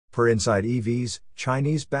Per Inside EVs,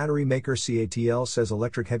 Chinese battery maker CATL says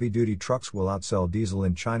electric heavy-duty trucks will outsell diesel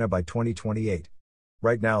in China by 2028.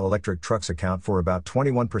 Right now, electric trucks account for about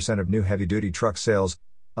 21% of new heavy-duty truck sales,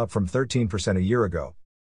 up from 13% a year ago.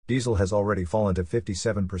 Diesel has already fallen to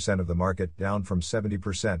 57% of the market, down from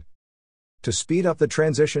 70%. To speed up the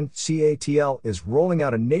transition, CATL is rolling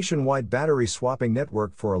out a nationwide battery swapping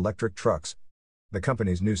network for electric trucks. The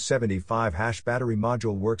company's new 75-hash battery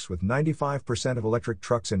module works with 95% of electric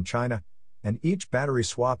trucks in China, and each battery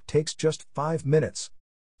swap takes just 5 minutes.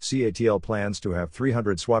 CATL plans to have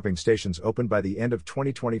 300 swapping stations open by the end of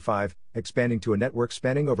 2025, expanding to a network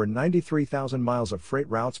spanning over 93,000 miles of freight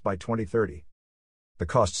routes by 2030. The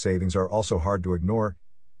cost savings are also hard to ignore.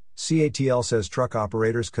 CATL says truck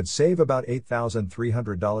operators could save about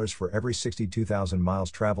 $8,300 for every 62,000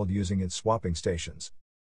 miles traveled using its swapping stations.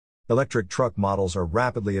 Electric truck models are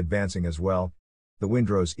rapidly advancing as well. The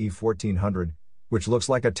Windrose E1400, which looks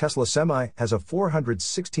like a Tesla Semi, has a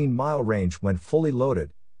 416-mile range when fully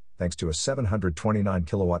loaded, thanks to a 729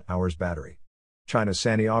 kilowatt-hours battery. China's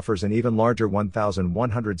Sany offers an even larger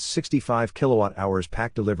 1,165 kilowatt-hours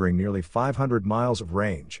pack, delivering nearly 500 miles of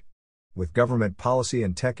range. With government policy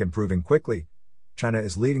and tech improving quickly, China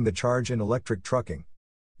is leading the charge in electric trucking.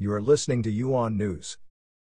 You are listening to Yuan News.